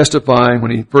 began testifying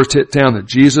when he first hit town that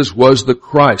Jesus was the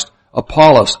Christ.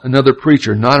 Apollos, another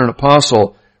preacher, not an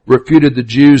apostle, refuted the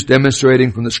Jews,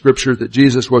 demonstrating from the scriptures that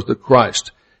Jesus was the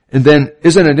Christ. And then,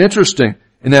 isn't it interesting,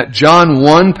 in that John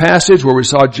 1 passage where we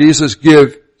saw Jesus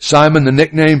give Simon the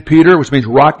nickname Peter, which means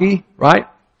Rocky, right?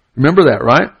 Remember that,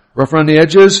 right? Rough around the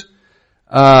edges.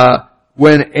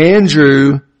 When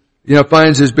Andrew,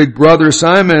 finds his big brother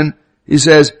Simon, he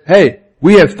says, hey,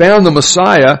 we have found the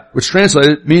Messiah, which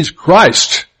translated means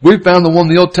Christ. We've found the one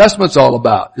the Old Testament's all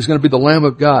about. He's going to be the Lamb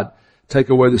of God, take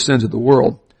away the sins of the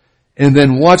world. And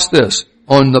then watch this.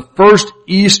 On the first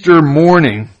Easter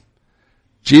morning,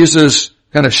 Jesus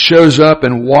kind of shows up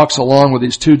and walks along with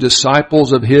these two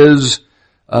disciples of his,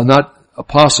 not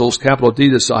apostles, capital D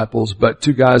disciples, but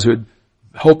two guys who had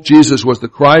hoped Jesus was the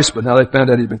Christ, but now they found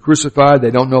out he'd been crucified.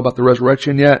 They don't know about the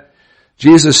resurrection yet.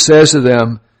 Jesus says to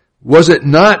them, was it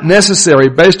not necessary,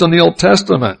 based on the Old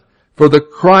Testament, for the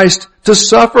Christ to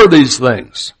suffer these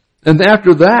things, and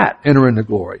after that enter into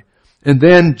glory? And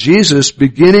then Jesus,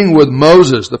 beginning with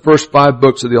Moses, the first 5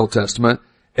 books of the Old Testament,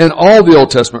 and all the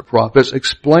Old Testament prophets,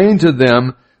 explained to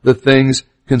them the things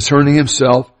concerning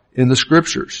himself in the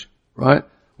scriptures, right?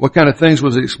 What kind of things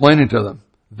was he explaining to them?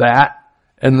 That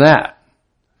and that.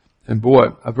 And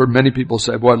boy, I've heard many people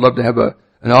say, boy, I'd love to have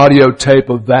an audio tape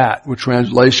of that with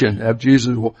translation, have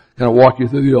Jesus kind of walk you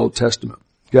through the Old Testament.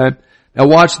 Okay? Now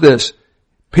watch this.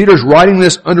 Peter's writing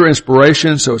this under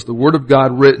inspiration, so it's the Word of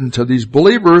God written to these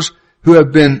believers who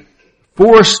have been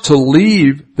forced to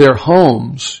leave their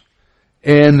homes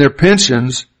and their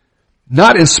pensions,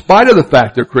 not in spite of the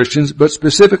fact they're Christians, but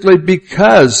specifically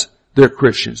because they're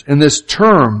Christians. And this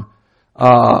term,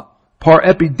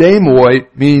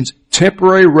 parepidemoi, means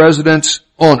temporary residence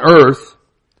on earth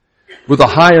with a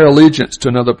higher allegiance to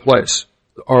another place,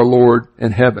 our Lord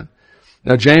in heaven.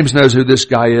 Now James knows who this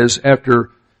guy is.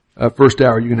 After first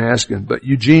hour you can ask him. But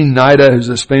Eugene Nida, who's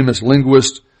this famous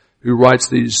linguist who writes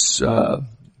these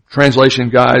translation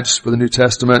guides for the New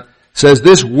Testament, says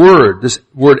this word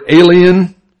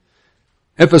alien,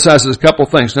 emphasizes a couple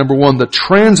things. Number one, the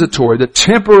transitory, the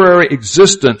temporary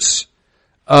existence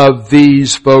of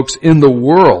these folks in the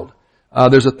world.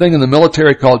 There's a thing in the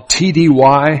military called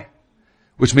TDY,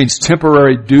 which means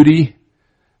temporary duty.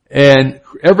 And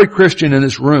every Christian in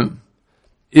this room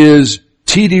is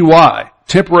TDY,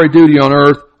 temporary duty on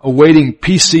earth, awaiting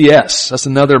PCS. That's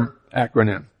another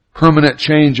acronym. Permanent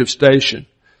change of station.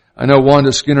 I know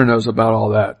Wanda Skinner knows about all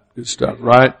that good stuff,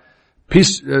 right?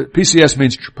 PCS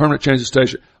means permanent change of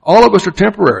station. All of us are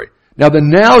temporary. Now the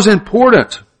now is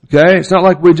important, okay? It's not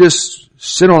like we just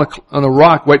sit on a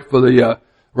rock, wait for the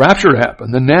rapture to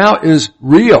happen. The now is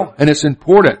real and it's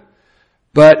important.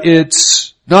 But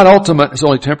it's not ultimate, it's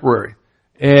only temporary.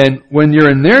 And when you're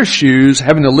in their shoes,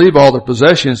 having to leave all their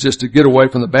possessions just to get away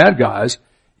from the bad guys,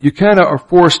 you kind of are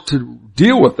forced to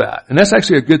deal with that. And that's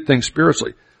actually a good thing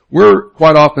spiritually. We're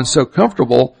quite often so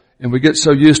comfortable and we get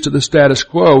so used to the status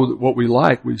quo that what we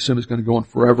like, we assume is going to go on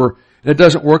forever. And it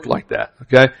doesn't work like that,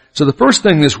 okay? So the first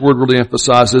thing this word really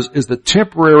emphasizes is the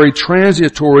temporary,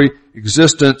 transitory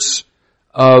existence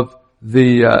of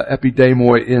the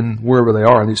epidemoi in wherever they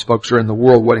are. And these folks are in the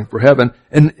world waiting for heaven.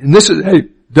 And this is, hey,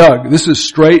 Doug, this is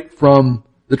straight from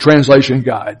the translation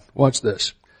guide. Watch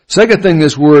this. Second thing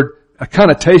this word, a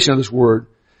connotation of this word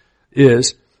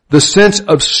is the sense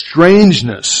of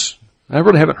strangeness. I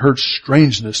really haven't heard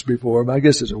strangeness before, but I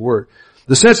guess it's a word.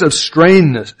 The sense of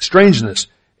strangeness,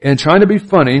 and trying to be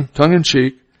funny, tongue in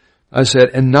cheek, I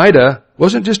said, and Nida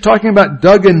wasn't just talking about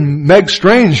Doug and Meg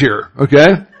Strange here,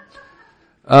 okay?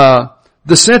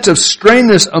 The sense of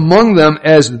strangeness among them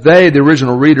as they, the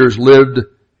original readers, lived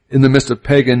in the midst of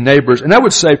pagan neighbors. And I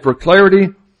would say, for clarity,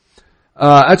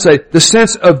 I'd say the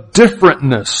sense of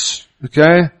differentness,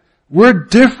 okay? We're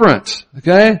different,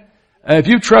 okay? If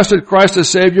you've trusted Christ as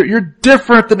Savior, you're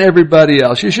different than everybody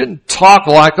else. You shouldn't talk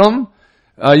like them.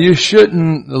 You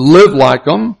shouldn't live like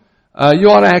them. You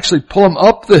ought to actually pull them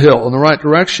up the hill in the right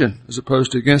direction as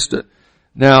opposed to against it.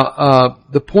 Now,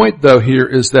 the point though here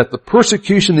is that the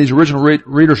persecution these original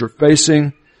readers are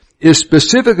facing is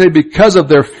specifically because of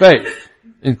their faith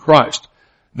in Christ.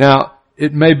 Now,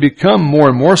 it may become more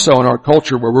and more so in our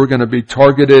culture where we're going to be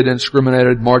targeted and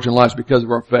discriminated, marginalized because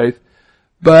of our faith.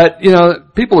 But,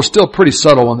 people are still pretty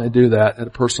subtle when they do that at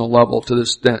a personal level to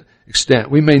this extent.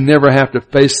 We may never have to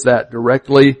face that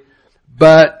directly.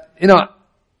 But,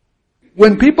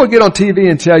 when people get on TV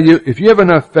and tell you, if you have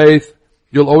enough faith,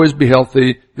 you'll always be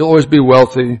healthy, you'll always be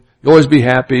wealthy, you'll always be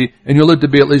happy, and you'll live to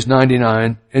be at least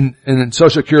 99, and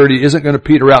Social Security isn't going to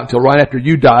peter out until right after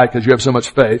you die because you have so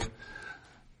much faith,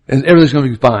 and everything's going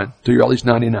to be fine till you're at least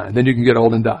 99. Then you can get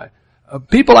old and die.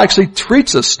 People actually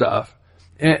preach this stuff.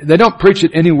 And they don't preach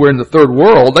it anywhere in the third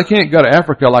world. They can't go to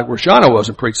Africa like where Shana was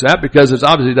and preach that because it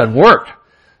obviously doesn't work.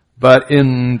 But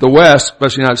in the West,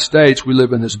 especially the United States, we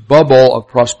live in this bubble of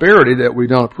prosperity that we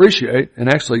don't appreciate and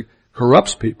actually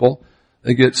corrupts people.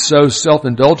 They get so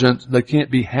self-indulgent they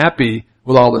can't be happy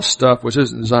with all this stuff, which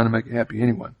isn't designed to make you happy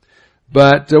anyway.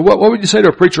 But what would you say to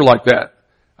a preacher like that?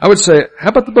 I would say, how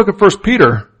about the book of 1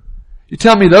 Peter? You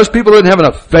tell me those people didn't have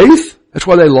enough faith? That's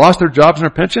why they lost their jobs and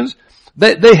their pensions?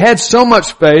 They had so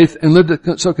much faith and lived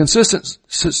it so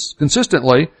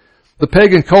consistently, the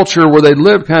pagan culture where they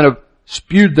lived kind of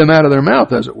spewed them out of their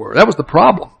mouth, as it were. That was the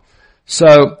problem.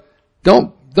 So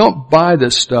don't buy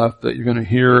this stuff that you're going to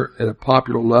hear at a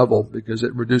popular level because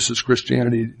it reduces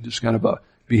Christianity to just kind of a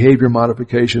behavior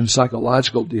modification,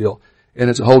 psychological deal, and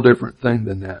it's a whole different thing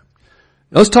than that.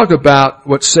 Now let's talk about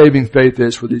what saving faith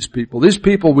is for these people. These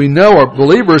people we know are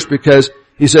believers because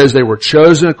he says they were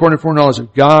chosen according to foreknowledge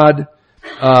of God.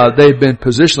 They've been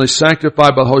positionally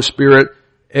sanctified by the Holy Spirit,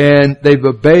 and they've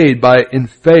obeyed by, in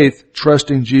faith,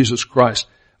 trusting Jesus Christ.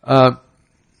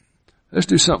 Let's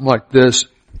do something like this.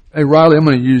 Hey, Riley, I'm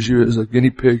going to use you as a guinea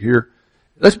pig here.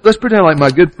 Let's pretend like my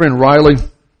good friend Riley,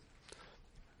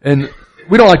 and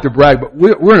we don't like to brag, but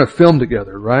we're in a film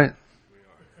together, right?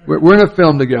 We're in a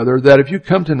film together that if you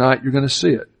come tonight, you're going to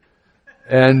see it.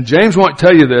 And James won't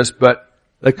tell you this, but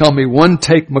they call me One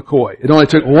Take McCoy. It only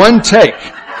took one take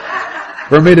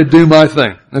for me to do my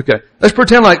thing. Okay. Let's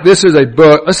pretend like this is a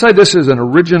book. Let's say this is an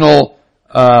original,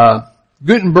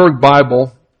 Gutenberg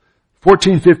Bible,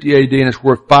 1450 AD, and it's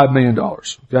worth $5 million.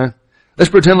 Okay.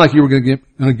 Let's pretend like you were going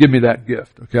to give me that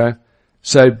gift. Okay.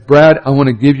 Say, Brad, I want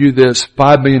to give you this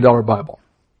 $5 million Bible.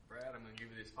 Brad, I'm going to give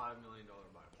you this $5 million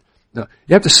Bible. No.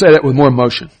 You have to say that with more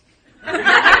emotion. Brad, I'm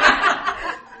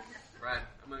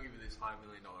going to give you this $5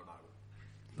 million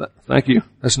Bible. Thank you.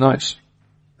 That's nice.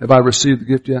 Have I received the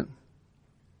gift yet?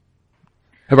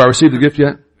 Have I received the gift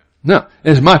yet? No.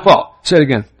 It's my fault. Say it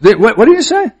again. What did you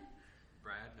say?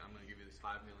 Brad, I'm going to give you this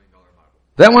 $5 million Bible.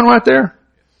 That one right there?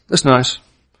 That's nice.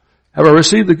 Have I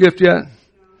received the gift yet?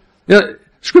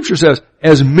 Scripture says,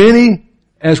 as many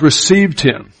as received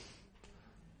him,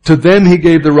 to them he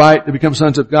gave the right to become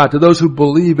sons of God, to those who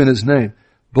believe in his name.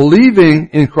 Believing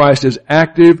in Christ is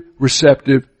active,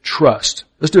 receptive trust.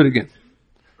 Let's do it again.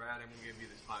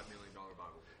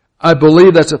 I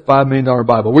believe that's a $5 million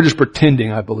Bible. We're just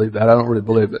pretending I believe that. I don't really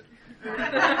believe it.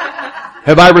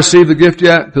 Have I received the gift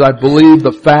yet? Because I believe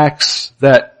the facts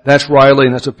that that's Riley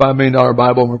and that's a $5 million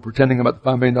Bible and we're pretending about the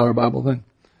 $5 million Bible thing.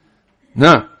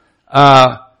 No.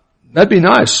 That'd be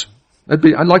nice. I'd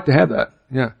like to have that.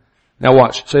 Yeah. Now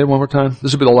watch. Say it one more time.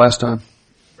 This will be the last time.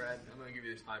 Brad, I'm going to give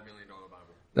you this $5 million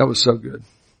Bible. That was so good.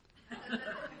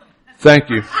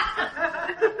 Thank you.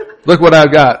 Look what I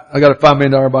got. I got a $5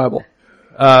 million Bible.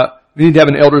 We need to have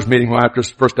an elders meeting after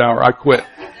this first hour. I quit.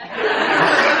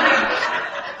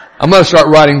 I'm going to start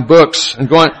writing books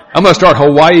and I'm going to start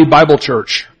Hawaii Bible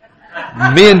Church.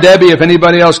 Me and Debbie, if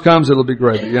anybody else comes, it'll be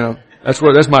great.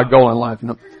 That's my goal in life,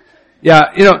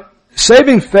 Yeah,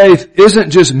 saving faith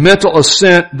isn't just mental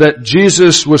assent that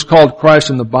Jesus was called Christ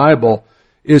in the Bible.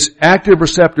 It's active,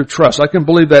 receptive trust. I can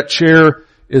believe that chair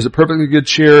is a perfectly good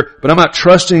chair, but I'm not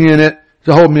trusting in it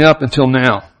to hold me up until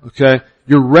now. Okay?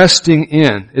 You're resting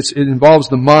in. It involves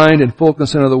the mind and full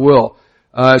consent of the will.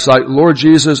 It's like, Lord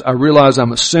Jesus, I realize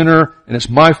I'm a sinner and it's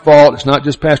my fault. It's not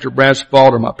just Pastor Brad's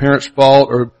fault or my parents' fault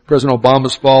or President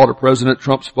Obama's fault or President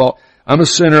Trump's fault. I'm a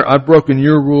sinner. I've broken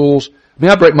your rules. I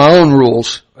mean, I break my own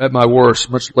rules at my worst,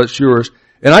 much less yours.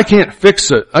 And I can't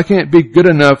fix it. I can't be good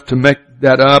enough to make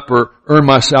that up or earn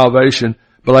my salvation.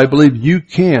 But I believe you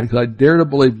can, because I dare to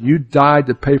believe you died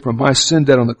to pay for my sin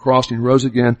debt on the cross and you rose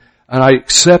again. And I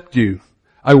accept you.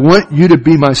 I want you to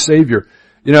be my Savior.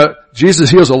 You know, Jesus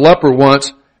heals a leper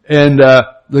once, and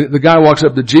the guy walks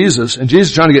up to Jesus, and Jesus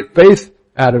is trying to get faith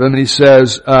out of him, and he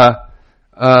says, actually,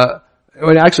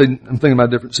 I'm thinking about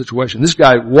a different situation. This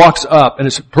guy walks up, and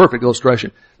it's a perfect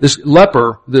illustration. This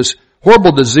leper, this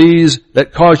horrible disease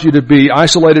that caused you to be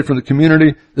isolated from the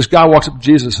community, this guy walks up to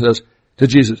Jesus and says to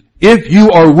Jesus, if you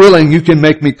are willing, you can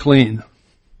make me clean.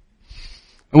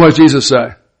 And what does Jesus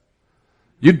say?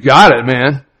 You got it,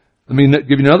 man. Let me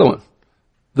give you another one.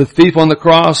 The thief on the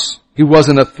cross, he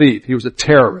wasn't a thief. He was a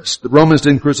terrorist. The Romans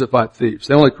didn't crucify thieves.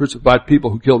 They only crucified people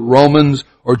who killed Romans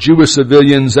or Jewish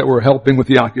civilians that were helping with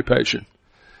the occupation.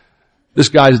 This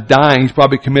guy's dying. He's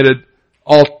probably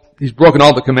he's broken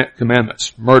all the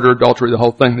commandments. Murder, adultery, the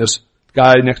whole thing. This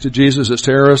guy next to Jesus is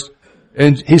terrorist.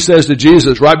 And he says to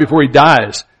Jesus right before he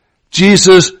dies,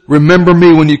 Jesus, remember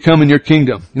me when you come in your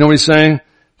kingdom. You know what he's saying?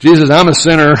 Jesus, I'm a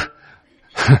sinner.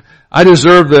 I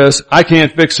deserve this. I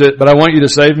can't fix it, but I want you to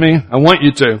save me. I want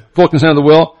you to. Full consent of the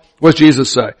will. What's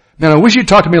Jesus say? Man, I wish you'd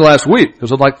talked to me last week, because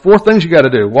there's like 4 things you gotta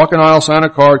do. Walk an aisle, sign a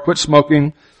card, quit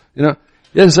smoking. You know,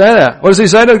 he doesn't say that. What does he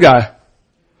say to the guy?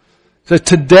 He says,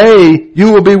 today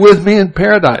you will be with me in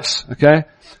paradise. Okay?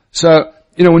 So,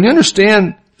 you know, when you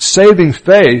understand saving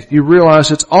faith, you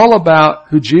realize it's all about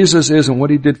who Jesus is and what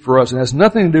he did for us. It has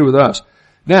nothing to do with us.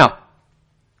 Now,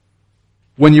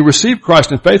 when you receive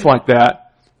Christ in faith like that,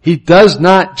 he does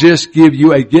not just give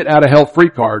you a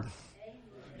get-out-of-hell-free card.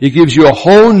 He gives you a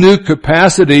whole new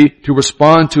capacity to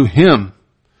respond to him,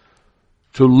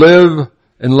 to live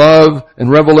and love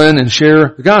and revel in and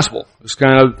share the gospel. It's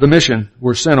kind of the mission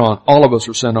we're sent on. All of us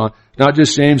are sent on. Not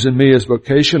just James and me as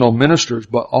vocational ministers,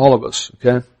 but all of us.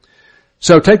 Okay?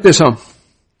 So take this home.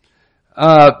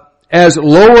 As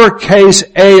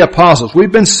lowercase a apostles,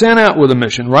 we've been sent out with a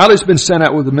mission. Riley's been sent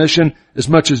out with a mission as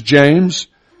much as James.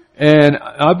 And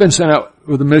I've been sent out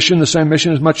with a mission, the same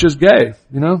mission as much as Gay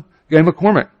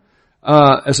McCormick.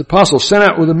 As apostles, sent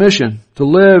out with a mission to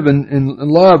live and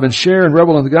love and share and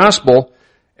revel in the gospel.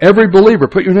 Every believer,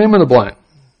 put your name in the blank.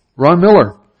 Ron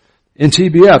Miller in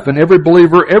TBF, and every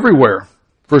believer everywhere.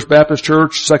 First Baptist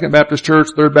Church, Second Baptist Church,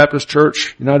 Third Baptist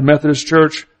Church, United Methodist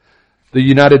Church, the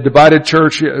United Divided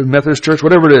Church, Methodist Church,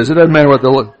 whatever it is. It doesn't matter what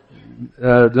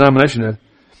the denomination is.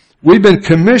 We've been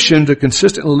commissioned to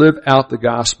consistently live out the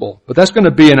gospel. But that's going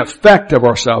to be an effect of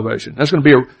our salvation. That's going to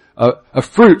be a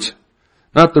fruit,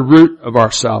 not the root of our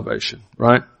salvation,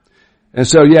 right? And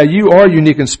so, yeah, you are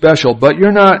unique and special, but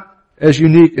you're not as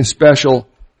unique and special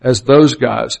as those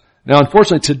guys. Now,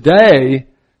 unfortunately, today,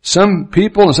 some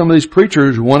people and some of these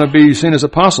preachers want to be seen as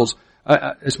apostles.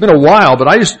 It's been a while, but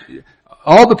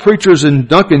all the preachers in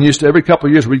Duncan used to, every couple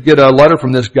of years, we'd get a letter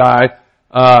from this guy.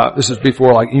 This is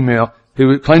before like email. He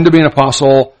would claim to be an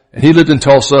apostle, and he lived in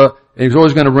Tulsa, and he was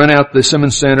always going to rent out the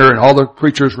Simmons Center, and all the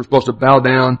preachers were supposed to bow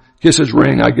down, kiss his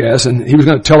ring, I guess, and he was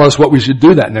going to tell us what we should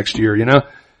do that next year, you know?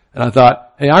 And I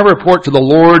thought, hey, I report to the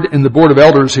Lord and the board of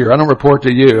elders here. I don't report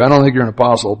to you. I don't think you're an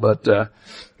apostle, but,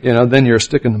 then you're a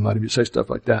stick in the mud if you say stuff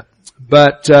like that.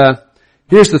 But,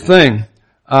 here's the thing.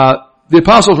 The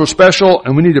apostles were special,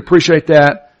 and we need to appreciate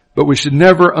that, but we should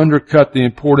never undercut the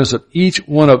importance of each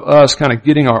one of us kind of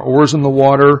getting our oars in the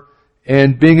water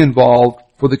and being involved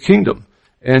for the kingdom.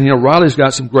 And, Riley's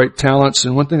got some great talents.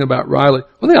 And one thing about Riley,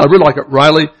 one thing I really like about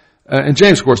Riley, and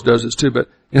James, of course, does this too, but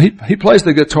he plays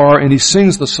the guitar and he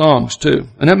sings the songs too.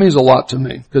 And that means a lot to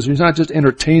me, because he's not just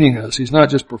entertaining us. He's not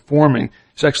just performing.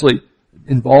 He's actually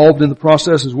involved in the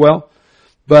process as well.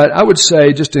 But I would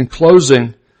say, just in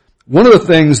closing, one of the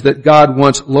things that God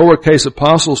wants lowercase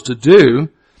apostles to do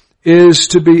is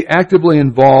to be actively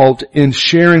involved in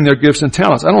sharing their gifts and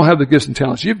talents. I don't have the gifts and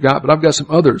talents you've got, but I've got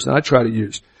some others that I try to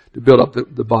use to build up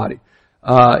the body.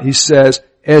 He says,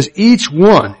 as each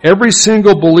one, every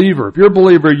single believer, if you're a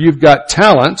believer, you've got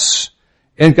talents,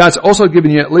 and God's also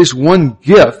given you at least one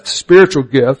gift, spiritual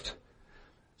gift,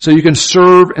 so you can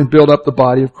serve and build up the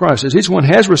body of Christ. As each one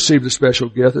has received a special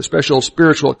gift, a special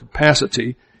spiritual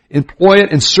capacity, employ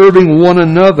it in serving one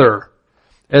another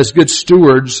as good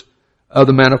stewards of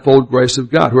the manifold grace of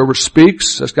God. Whoever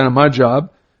speaks, that's kind of my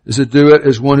job, is to do it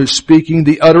as one who's speaking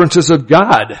the utterances of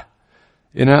God.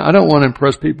 You know, I don't want to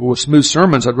impress people with smooth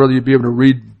sermons. I'd rather you be able to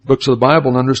read books of the Bible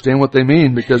and understand what they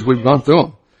mean because we've gone through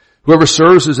them. Whoever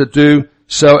serves is to do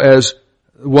so as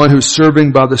one who's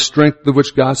serving by the strength of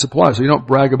which God supplies. So you don't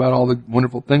brag about all the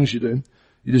wonderful things you do.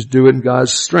 You just do it in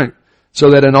God's strength.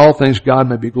 So that in all things God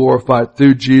may be glorified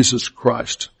through Jesus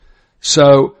Christ.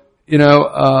 So, you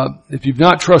know, if you've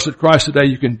not trusted Christ today,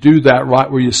 you can do that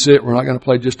right where you sit. We're not going to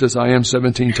play Just As I Am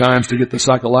 17 times to get the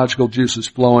psychological juices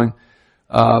flowing.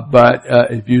 But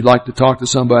if you'd like to talk to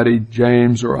somebody,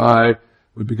 James or I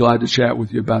would be glad to chat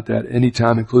with you about that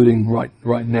anytime, including right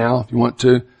now if you want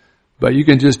to. But you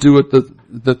can just do what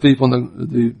the thief on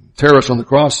the terrorist on the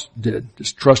cross did.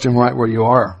 Just trust him right where you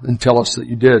are and tell us that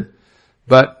you did.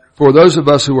 But for those of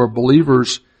us who are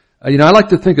believers, you know, I like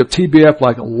to think of TBF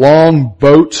like a long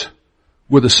boat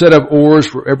with a set of oars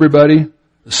for everybody,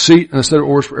 a seat and a set of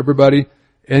oars for everybody.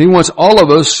 And he wants all of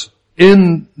us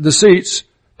in the seats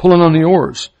pulling on the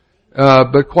oars.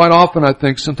 But quite often I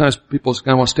think sometimes people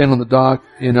kind of want to stand on the dock,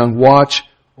 you know, and watch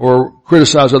or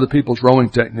criticize other people's rowing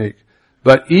technique.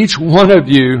 But each one of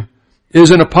you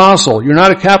is an apostle. You're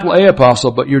not a capital A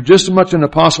apostle, but you're just as much an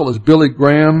apostle as Billy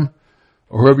Graham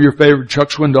or whoever your favorite, Chuck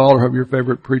Swindoll, or whoever your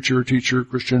favorite preacher, teacher,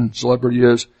 Christian celebrity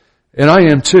is. And I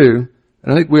am too.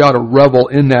 And I think we ought to revel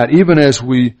in that, even as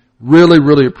we really,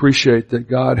 really appreciate that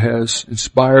God has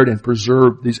inspired and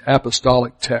preserved these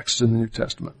apostolic texts in the New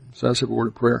Testament. So that's a word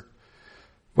of prayer.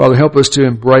 Father, help us to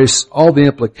embrace all the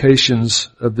implications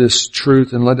of this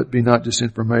truth and let it be not just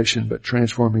information, but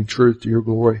transforming truth to your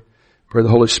glory. Pray the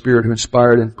Holy Spirit who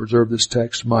inspired and preserved this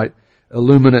text might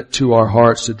illumine it to our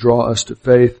hearts to draw us to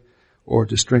faith or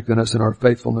to strengthen us in our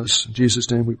faithfulness. In Jesus'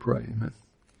 name we pray. Amen.